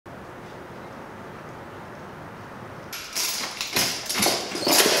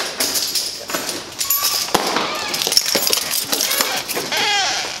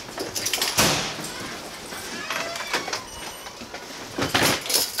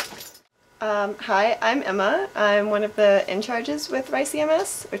Hi, I'm Emma. I'm one of the in-charges with Rice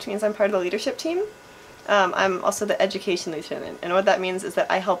EMS, which means I'm part of the leadership team. I'm also the education lieutenant, and what that means is that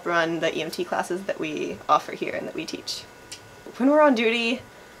I help run the EMT classes that we offer here and that we teach. When we're on duty,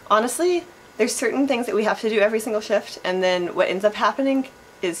 honestly, there's certain things that we have to do every single shift, and then what ends up happening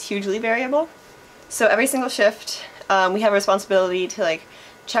is hugely variable. So every single shift, we have a responsibility to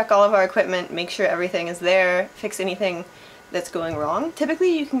check all of our equipment, make sure everything is there, fix anything that's going wrong.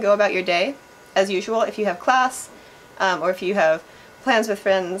 Typically you can go about your day as usual if you have class or if you have plans with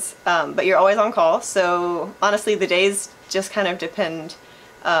friends, but you're always on call, so honestly the days just kind of depend.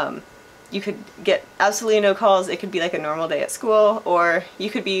 You could get absolutely no calls, it could be like a normal day at school, or you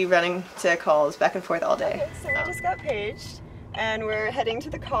could be running to calls back and forth all day. Okay, so we just got paged and we're heading to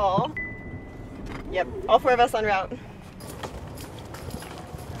the call. Yep, all four of us en route.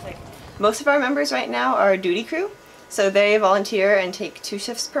 Most of our members right now are duty crew, so they volunteer and take 2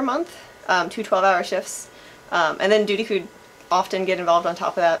 shifts per month, 2 12-hour shifts, and then duty crew often get involved on top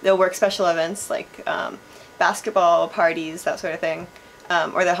of that. They'll work special events like basketball parties, that sort of thing,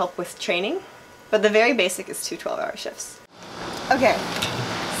 or they'll help with training, but the very basic is 2 12-hour shifts. Okay,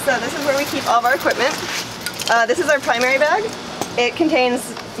 so this is where we keep all of our equipment. This is our primary bag. It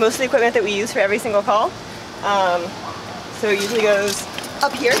contains most of the equipment that we use for every single call. So it usually goes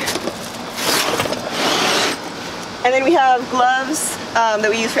up here. And then we have gloves that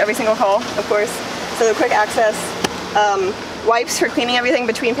we use for every single call, of course. So the quick access, wipes for cleaning everything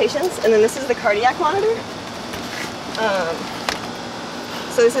between patients, and then this is the cardiac monitor.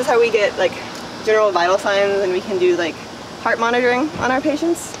 So this is how we get general vital signs, and we can do heart monitoring on our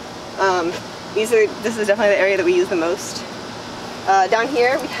patients. This is definitely the area that we use the most. Down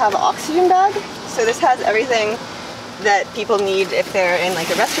here we have an oxygen bag. So this has everything that people need if they're in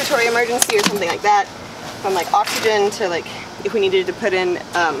a respiratory emergency or something like that. From oxygen to if we needed to put in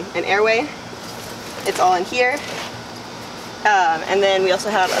an airway, it's all in here. And then we also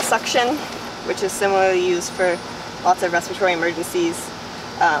have a suction, which is similarly used for lots of respiratory emergencies.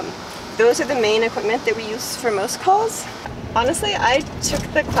 Those are the main equipment that we use for most calls. Honestly, I took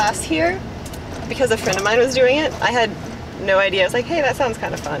the class here because a friend of mine was doing it. I had no idea. I was like, hey, that sounds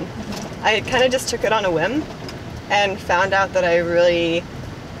kind of fun. I kind of just took it on a whim and found out that I really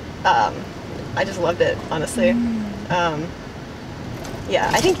I just loved it, honestly. Yeah,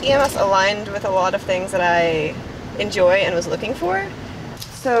 I think EMS aligned with a lot of things that I enjoy and was looking for.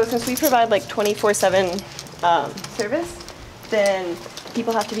 So since we provide 24/7 service, then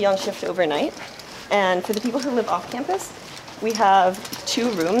people have to be on shift overnight. And for the people who live off campus, we have 2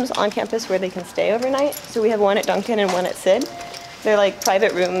 rooms on campus where they can stay overnight. So we have one at Duncan and one at Sid. They're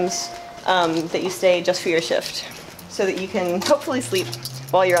private rooms that you stay just for your shift, so that you can hopefully sleep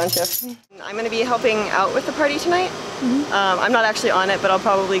while you're on shift. I'm going to be helping out with the party tonight. I'm not actually on it, but I'll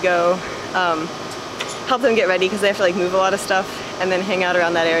probably go help them get ready because they have to move a lot of stuff and then hang out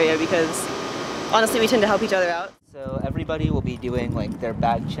around that area because honestly we tend to help each other out. So everybody will be doing their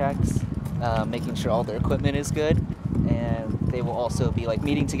bag checks, making sure all their equipment is good, and they will also be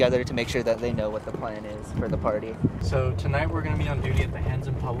meeting together to make sure that they know what the plan is for the party. So tonight we're going to be on duty at the Hands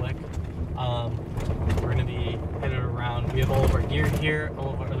in Public. We're going to be headed around. We have all of our gear here,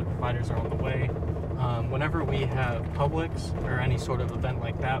 all of our other providers are on the way. Whenever we have Publix or any sort of event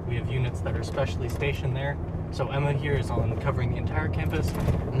like that, we have units that are specially stationed there. So Emma here is on covering the entire campus,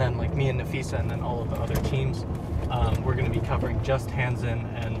 and then me and Nafisa and then all of the other teams, we're going to be covering just Hands In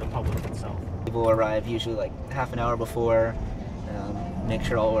and the Public itself. People arrive usually half an hour before, make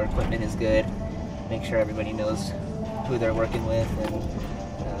sure all our equipment is good, make sure everybody knows who they're working with and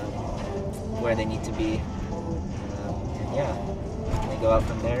where they need to be. And yeah, they go out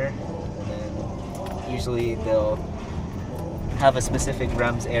from there, and then usually they'll have a specific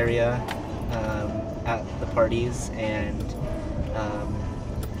REMS area at the parties, and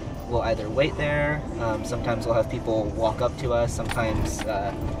we'll either wait there, sometimes we'll have people walk up to us, sometimes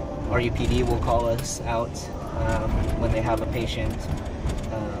RUPD will call us out when they have a patient.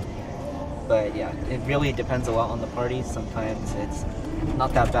 But yeah, it really depends a lot on the party. Sometimes it's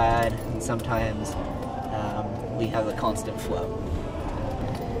not that bad, and sometimes we have a constant flow.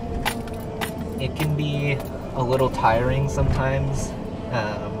 It can be a little tiring sometimes,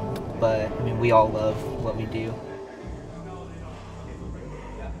 but I mean, we all love what we do.